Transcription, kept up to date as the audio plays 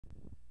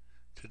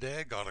Today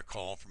I got a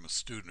call from a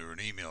student, or an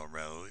email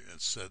rather,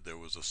 that said there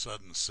was a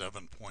sudden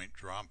 7 point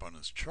drop on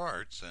his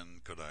charts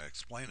and could I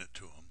explain it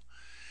to him.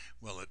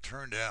 Well, it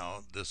turned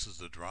out this is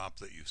the drop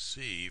that you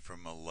see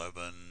from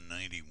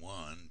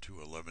 1191 to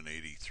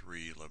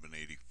 1183,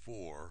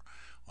 1184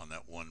 on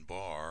that one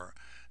bar,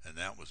 and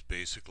that was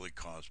basically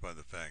caused by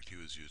the fact he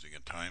was using a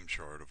time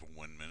chart of a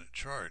 1 minute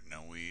chart.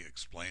 Now, we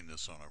explain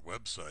this on our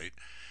website,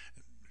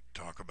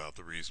 talk about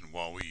the reason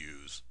why we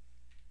use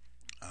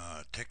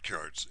tick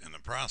charts in the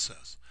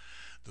process.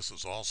 This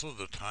is also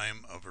the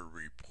time of a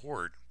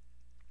report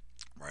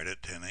right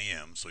at 10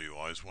 a.m., so you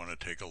always want to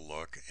take a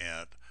look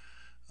at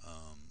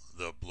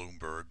the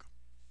Bloomberg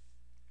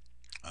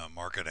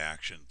market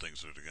action,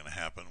 things that are going to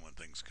happen when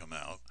things come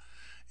out.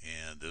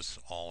 And this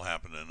all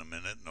happened in a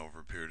minute, and over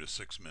a period of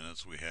 6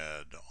 minutes, we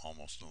had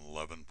almost an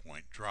 11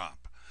 point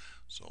drop.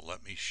 So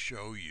let me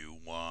show you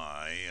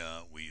why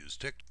we use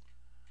tick.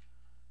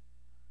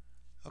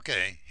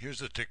 Okay,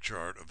 here's a tick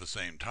chart of the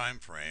same time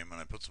frame,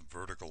 and I put some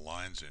vertical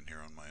lines in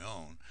here on my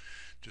own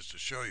just to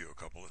show you a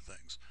couple of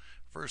things.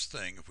 First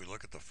thing, if we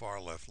look at the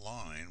far left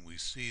line, we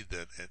see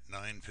that at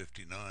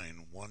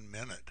 9:59, 1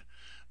 minute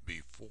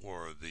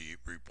before the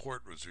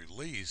report was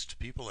released,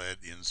 people had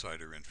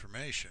insider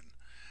information.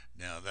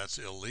 Now, that's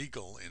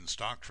illegal in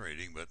stock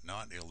trading, but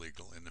not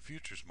illegal in the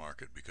futures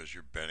market because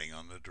you're betting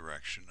on the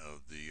direction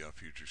of the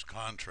futures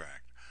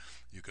contract.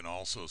 You can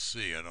also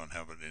see, I don't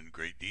have it in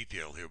great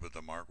detail here, but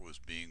the market was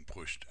being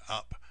pushed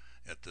up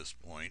at this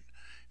point,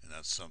 and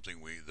that's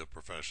something the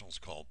professionals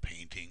call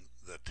painting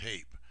the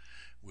tape,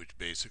 which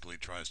basically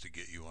tries to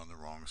get you on the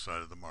wrong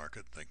side of the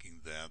market,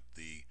 thinking that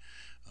the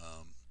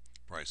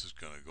price is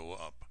going to go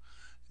up.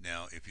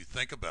 Now, if you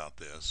think about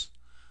this,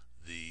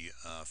 the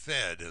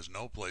Fed has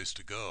no place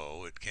to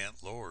go. It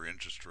can't lower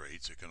interest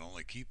rates. It can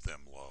only keep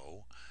them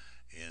low.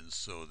 And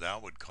so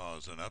that would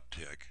cause an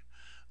uptick.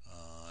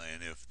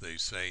 And if they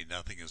say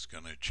nothing is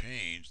going to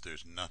change,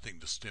 there's nothing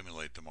to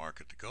stimulate the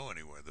market to go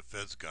anywhere. The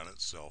Fed's got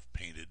itself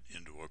painted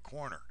into a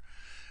corner.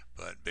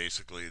 But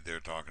basically,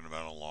 they're talking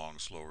about a long,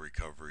 slow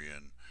recovery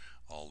and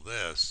all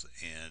this.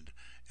 And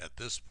at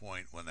this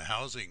point, when the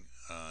housing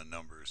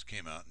numbers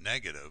came out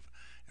negative,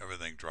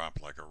 everything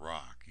dropped like a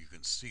rock. You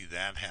can see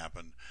that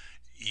happened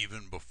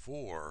even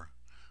before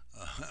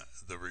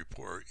the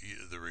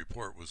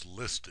report was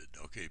listed.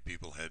 Okay,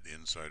 people had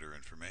insider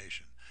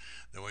information.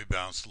 Then we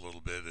bounced a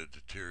little bit. It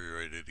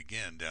deteriorated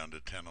again down to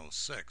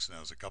 10:06. Now,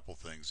 there's a couple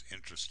things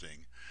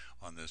interesting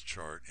on this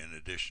chart in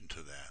addition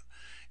to that.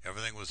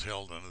 Everything was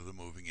held under the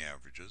moving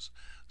averages.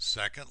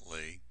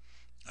 Secondly,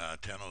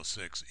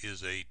 10:06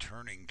 is a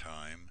turning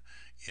time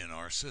in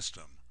our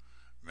system.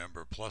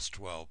 Remember, plus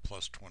 12,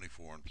 plus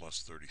 24, and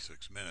plus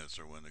 36 minutes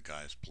are when the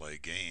guys play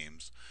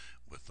games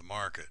with the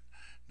market.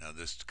 Now,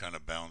 this kind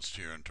of bounced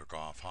here and took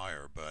off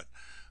higher, but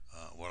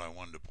what I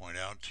wanted to point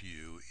out to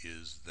you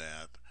is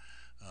that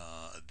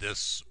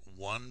this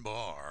one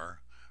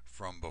bar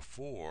from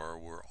before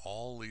were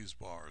all these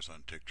bars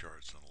on tick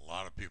charts, and a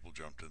lot of people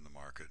jumped in the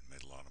market and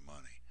made a lot of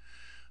money.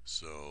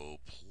 So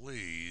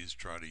please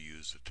try to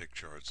use the tick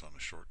charts on a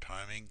short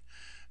timing,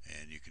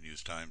 and you can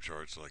use time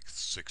charts like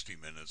 60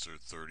 minutes or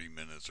 30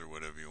 minutes or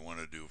whatever you want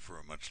to do for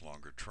a much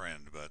longer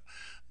trend, but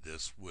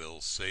this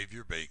will save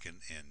your bacon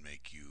and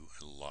make you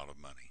a lot of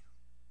money.